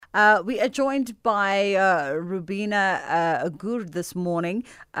We are joined by RUBINA GHOOR this morning,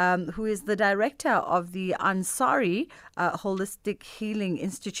 who is the director of the Ansari Holistic Healing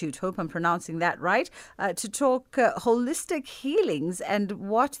Institute. Hope I'm pronouncing that right. To talk holistic healings and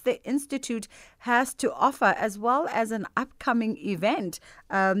what the Institute has to offer, as well as an upcoming event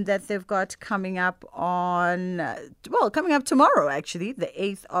that they've got coming up coming up tomorrow, actually, the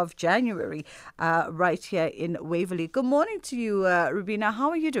 8th of January, right here in Waverley. Good morning to you, RUBINA. How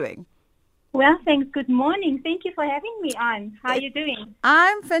are you doing? Well, thanks. Good morning. Thank you for having me on. How are you doing?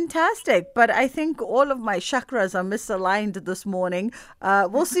 I'm fantastic, but I think all of my chakras are misaligned this morning.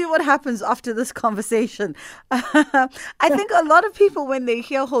 We'll see what happens after this conversation. I think a lot of people, when they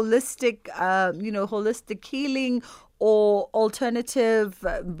hear holistic healing or alternative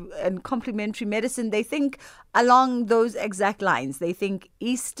and complementary medicine, they think along those exact lines. They think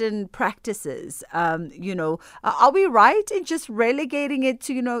Eastern practices. Are we right in just relegating it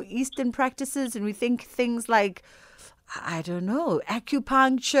to, Eastern practices? And we think things like, I don't know,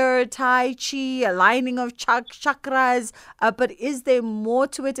 acupuncture, Tai Chi, aligning of chakras. But is there more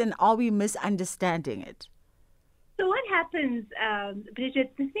to it, and are we misunderstanding it? So what happens,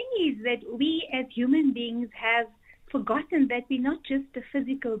 Bridget, the thing is that we as human beings have forgotten that we're not just a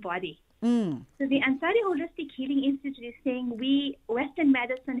physical body. So the Ansari Holistic Healing Institute is saying Western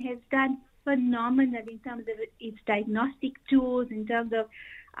medicine has done phenomenal in terms of its diagnostic tools, in terms of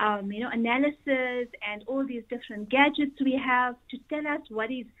analysis and all these different gadgets we have to tell us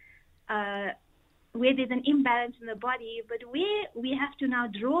what is where there's an imbalance in the body, but where we have to now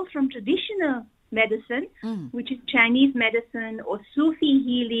draw from traditional medicine, which is Chinese medicine, or Sufi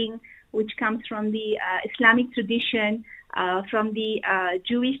healing, which comes from the Islamic tradition, from the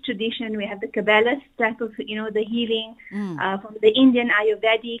Jewish tradition. We have the Kabbalah type of, the healing. From the Indian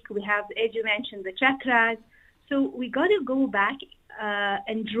Ayurvedic, we have, as you mentioned, the chakras. So we got to go back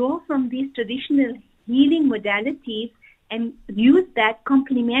and draw from these traditional healing modalities and use that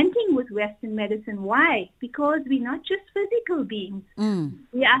complementing with Western medicine. Why? Because we're not just physical beings.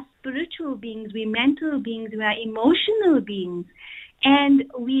 We are spiritual beings, we're mental beings, we are emotional beings.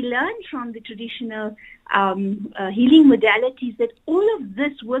 And we learn from the traditional healing modalities that all of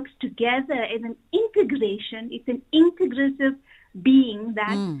this works together as an integration. It's an integrative being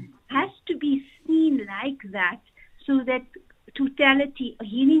that has to be seen like that, so that totality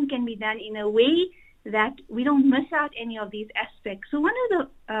healing can be done in a way that we don't miss out any of these aspects. So one of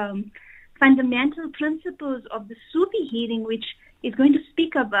the fundamental principles of the Sufi healing, which is going to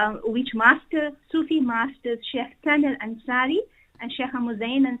speak about, which Sufi masters Sheikh Tanel Ansari and Sheikh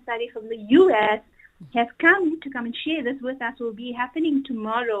Hussein Ansari from the U.S. have come and share this with us, will be happening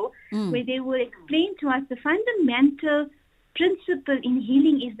tomorrow, where they will explain to us the fundamental principle in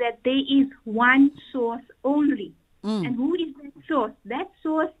healing is that there is one source only. And who is that source? That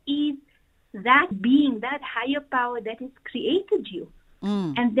source is that being, that higher power that has created you.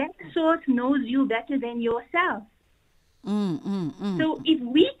 And that source knows you better than yourself. So if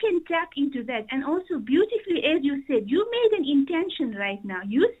we can tap into that, and also beautifully, as you said, you made an intention right now.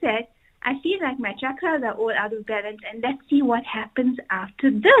 You said, I feel like my chakras are all out of balance, and let's see what happens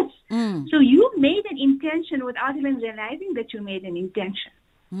after this. So you made an intention without even realizing that you made an intention.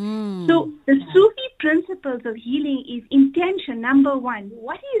 So the Sufi principles of healing is intention, number one.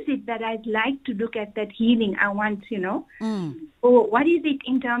 What is it that I'd like to look at that healing I want, or what is it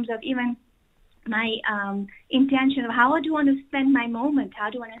in terms of even my intention of how do you want to spend my moment, how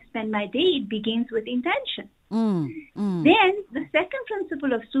do you want to spend my day? It begins with intention. Then the second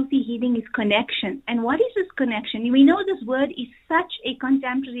principle of Sufi healing is connection. And what is this connection? We know this word is such a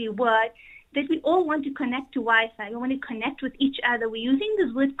contemporary word that we all want to connect to Wi-Fi. We want to connect with each other. We're using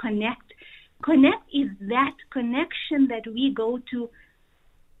this word connect. Connect is that connection that we go to,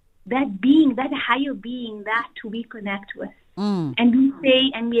 that being, that higher being that we connect with. And we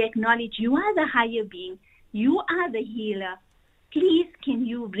say and we acknowledge, you are the higher being. You are the healer. Please, can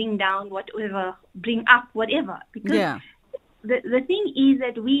you bring down whatever, bring up whatever? Because the thing is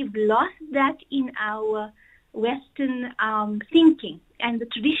that we've lost that in our Western thinking. And the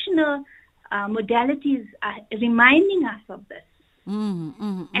traditional modalities are reminding us of this.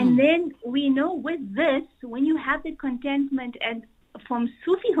 And then we know with this, when you have the contentment, and from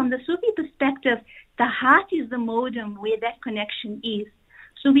the Sufi perspective, the heart is the modem where that connection is.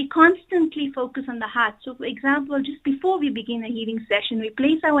 So we constantly focus on the heart. So for example, just before we begin a healing session, we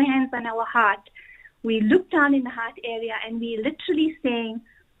place our hands on our heart. We look down in the heart area, and we're literally saying,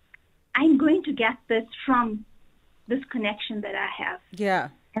 I'm going to get this from this connection that I have. Yeah.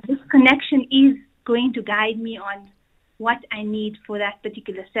 And this connection is going to guide me on what I need for that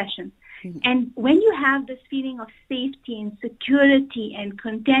particular session. And when you have this feeling of safety and security and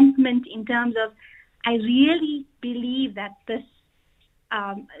contentment in terms of, I really believe that this,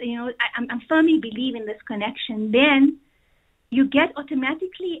 I'm firmly believe in this connection, then you get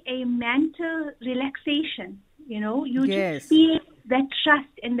automatically a mental relaxation. You just feel that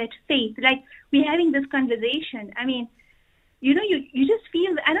trust and that faith. Like we're having this conversation. I mean, you just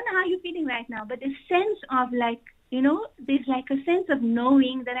feel, I don't know how you're feeling right now, but a sense of there's like a sense of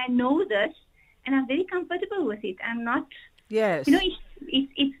knowing that I know this and I'm very comfortable with it. I'm not, Yes.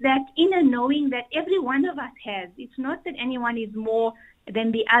 It's that inner knowing that every one of us has. It's not that anyone is more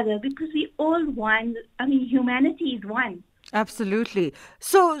than the other, because we all one. I mean, humanity is one. Absolutely.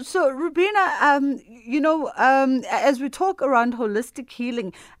 So Rubina, as we talk around holistic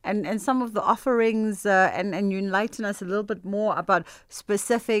healing and some of the offerings, and you enlighten us a little bit more about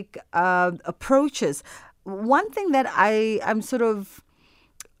specific approaches. One thing that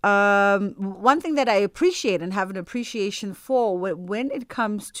one thing that I appreciate and have an appreciation for when it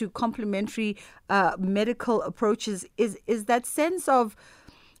comes to complementary medical approaches is that sense of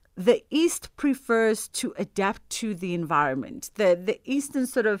the East prefers to adapt to the environment. The Eastern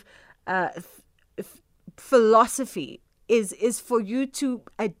sort of philosophy is for you to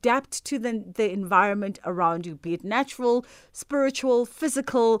adapt to the environment around you, be it natural, spiritual,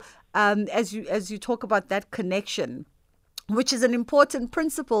 physical, as you talk about that connection, which is an important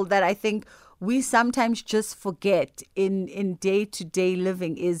principle that I think we sometimes just forget in day-to-day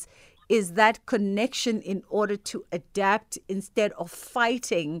living is that connection in order to adapt instead of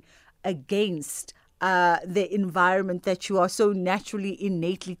fighting against the environment that you are so naturally,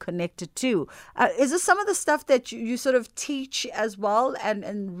 innately connected to. Is this some of the stuff that you sort of teach as well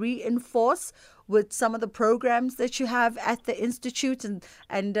and reinforce with some of the programs that you have at the Institute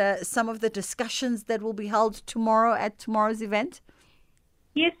and some of the discussions that will be held tomorrow at tomorrow's event?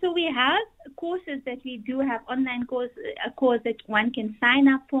 Yes, so we have courses that we do have online a course that one can sign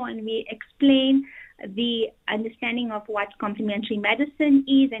up for, and we explain the understanding of what complementary medicine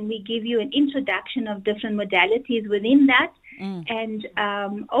is, and we give you an introduction of different modalities within that. And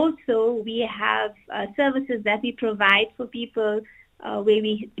also we have services that we provide for people where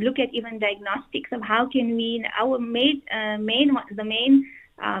we look at even diagnostics of how can we, the main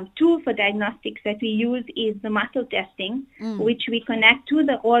tool for diagnostics that we use is the muscle testing, which we connect to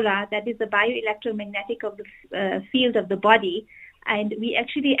the aura, that is the bioelectromagnetic of the field of the body, and we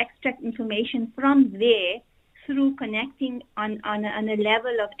actually extract information from there through connecting on a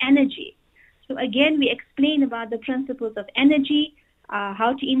level of energy. So again, we explain about the principles of energy,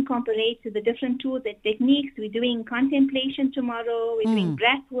 how to incorporate the different tools and techniques. We're doing contemplation tomorrow. We're doing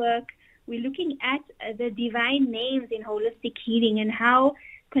breath work. We're looking at the divine names in holistic healing and how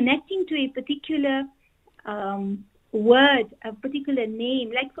connecting to a particular word, a particular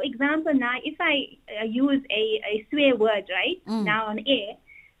name. Like, for example, now if I use a swear word, right, now on air,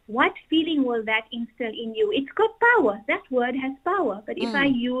 what feeling will that instill in you? It's got power. That word has power. But if I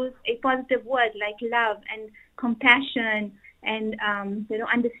use a positive word like love and compassion and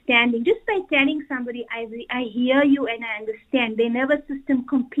understanding, just by telling somebody I hear you and I understand, their nervous system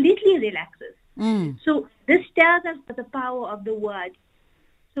completely relaxes. So this tells us the power of the word.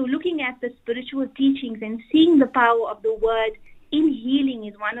 So looking at the spiritual teachings and seeing the power of the word in healing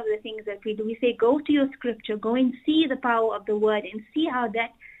is one of the things that we do. We say, go to your scripture, go and see the power of the word and see how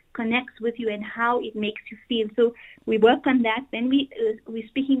that connects with you and how it makes you feel. So we work on that. Then we're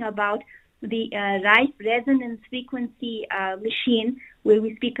speaking about the right resonance frequency machine, where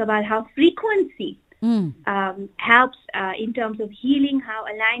we speak about how frequency helps in terms of healing, how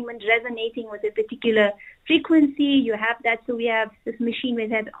alignment resonating with a particular frequency. You have that. So we have this machine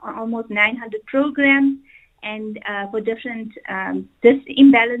which has almost 900 programs, and for different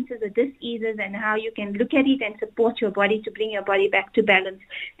imbalances or diseases, and how you can look at it and support your body to bring your body back to balance.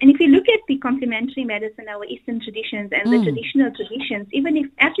 And if you look at the complementary medicine, our Eastern traditions and the traditional traditions, even if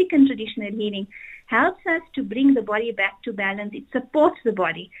African traditional healing helps us to bring the body back to balance, it supports the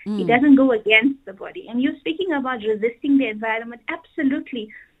body. It doesn't go against the body. And you're speaking about resisting the environment. Absolutely.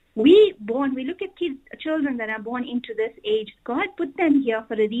 We look at children that are born into this age. God put them here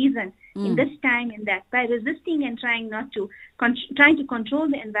for a reason, in this time and that. By resisting and trying to control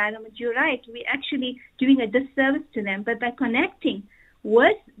the environment, you're right, we're actually doing a disservice to them. But by connecting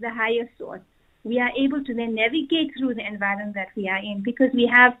with the higher source, we are able to then navigate through the environment that we are in, because we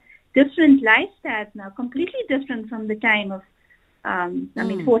have different lifestyles now, completely different from the time of,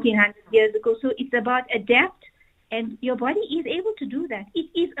 1400 years ago. So it's about adapt. And your body is able to do that. It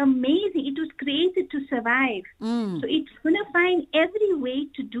is amazing. It was created to survive. So it's going to find every way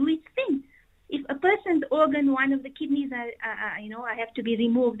to do its thing. If a person's organ, one of the kidneys I have to be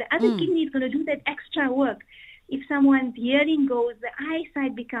removed, the other kidney is going to do that extra work. If someone's hearing goes, the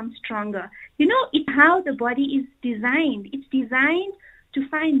eyesight becomes stronger. It's how the body is designed. It's designed to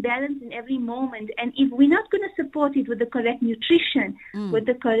find balance in every moment. And if we're not going to support it with the correct nutrition, with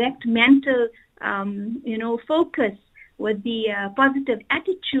the correct mental, focus, with the positive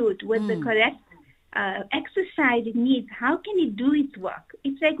attitude, with the correct exercise it needs, how can it do its work?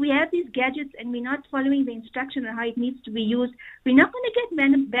 It's like we have these gadgets and we're not following the instruction on how it needs to be used. We're not going to get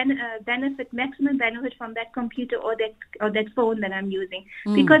maximum benefit from that computer or that phone that I'm using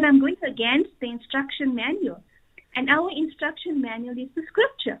because I'm going against the instruction manual. And our instruction manual is the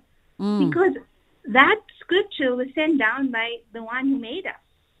scripture because that scripture was sent down by the one who made us.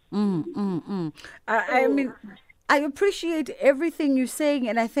 I mean, I appreciate everything you're saying,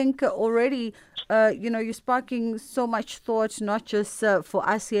 and I think already, you're sparking so much thought, not just for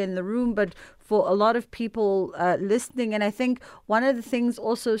us here in the room, but for a lot of people listening. And I think one of the things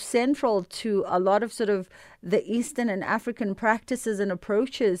also central to a lot of sort of the Eastern and African practices and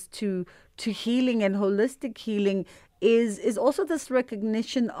approaches to healing and holistic healing is also this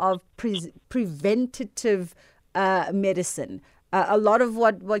recognition of preventative medicine. A lot of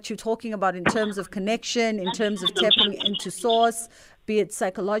what you're talking about in terms of connection, in terms of tapping into source, be it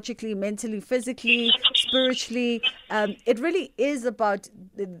psychologically, mentally, physically, spiritually, it really is about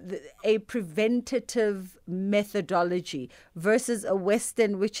a preventative methodology versus a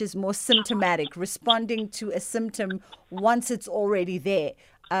Western, which is more symptomatic, responding to a symptom once it's already there.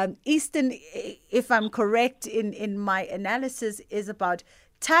 Eastern, if I'm correct in my analysis, is about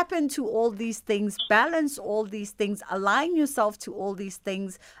tap into all these things, balance all these things, align yourself to all these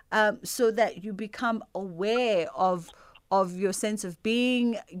things, so that you become aware of your sense of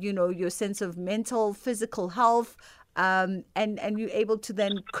being, your sense of mental, physical health, and you're able to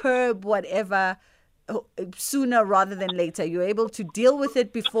then curb whatever sooner rather than later. You're able to deal with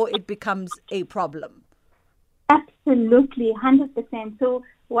it before it becomes a problem. Absolutely, 100%. So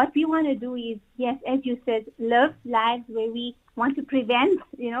what we want to do is, yes, as you said, live lives where we want to prevent,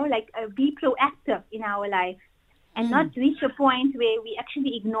 be proactive in our life and not reach a point where we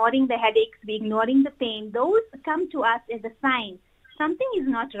actually ignoring the headaches, we ignoring the pain. Those come to us as a sign something is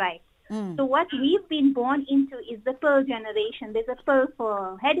not right. So what we've been born into is the pill generation. There's a pill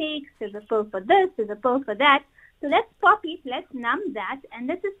for headaches, there's a pill for this, there's a pill for that. So let's pop it, let's numb that, and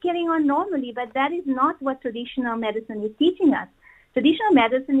let's just carry on normally. But that is not what traditional medicine is teaching us. Traditional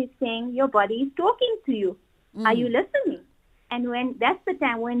medicine is saying your body is talking to you. Are you listening? And when that's the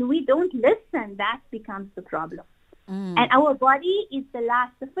time when we don't listen, that becomes the problem. And our body is the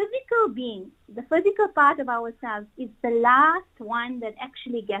physical being, the physical part of ourselves is the last one that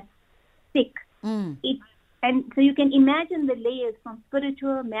actually gets sick. And so you can imagine the layers from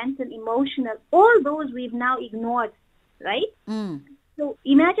spiritual, mental, emotional, all those we've now ignored, right? So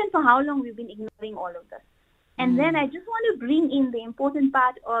imagine for how long we've been ignoring all of this. And then I just want to bring in the important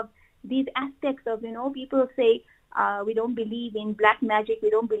part of these aspects of, people say, we don't believe in black magic, we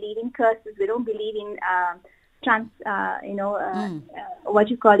don't believe in curses, we don't believe in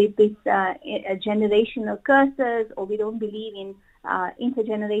generational curses, or we don't believe in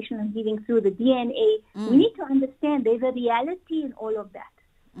intergenerational healing through the DNA. We need to understand there's a reality in all of that.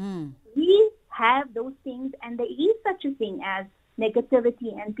 We have those things, and there is such a thing as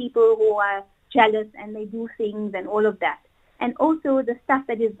negativity and people who are jealous and they do things and all of that. And also the stuff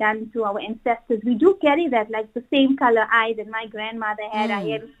that is done to our ancestors, we do carry that, like the same color eye that my grandmother had. I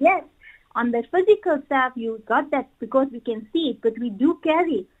had, yes, on the physical stuff, you got that because we can see it, but we do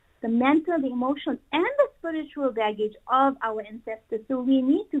carry the mental, the emotional, and the spiritual baggage of our ancestors. So we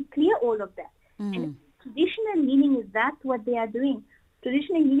need to clear all of that. And traditional healing is that's what they are doing.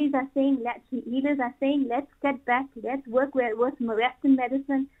 Traditional healers are saying, let's get back, let's work with Western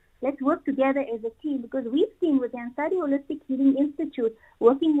medicine. Let's work together as a team, because we've seen with the Ansari Holistic Healing Institute,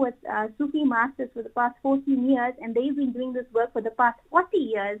 working with Sufi masters for the past 14 years, and they've been doing this work for the past 40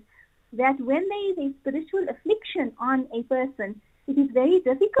 years, that when there is a spiritual affliction on a person, it is very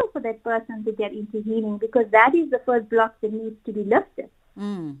difficult for that person to get into healing, because that is the first block that needs to be lifted.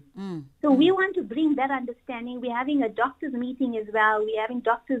 So we want to bring that understanding. We're having a doctor's meeting as well. We're having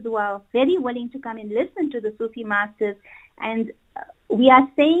doctors who are very willing to come and listen to the Sufi masters. And we are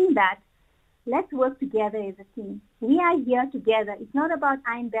saying that let's work together as a team. We are here together. It's not about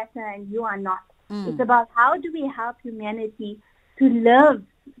I'm better and you are not. It's about how do we help humanity to live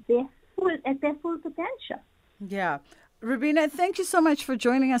at their full potential. Yeah. Rubina, thank you so much for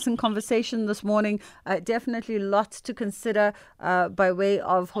joining us in conversation this morning. Definitely lots to consider by way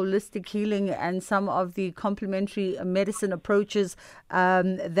of holistic healing and some of the complementary medicine approaches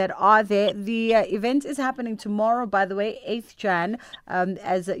that are there. The event is happening tomorrow, by the way, 8th Jan,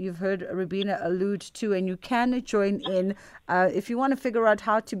 as you've heard Rubina allude to, and you can join in if you want to figure out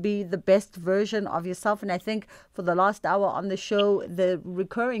how to be the best version of yourself. And I think for the last hour on the show, the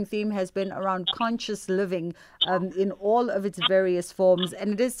recurring theme has been around conscious living in all of its various forms.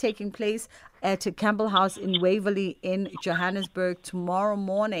 And it is taking place at Campbell House in Waverley in Johannesburg tomorrow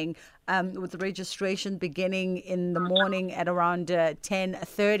morning, with registration beginning in the morning at around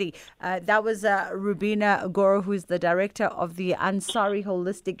 10:30. That was Rubina GHOOR, who's the director of the Ansari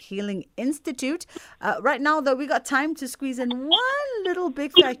Holistic Healing Institute. Right now, though, we got time to squeeze in one little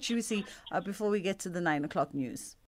big fact, Juicy, before we get to the 9 o'clock news.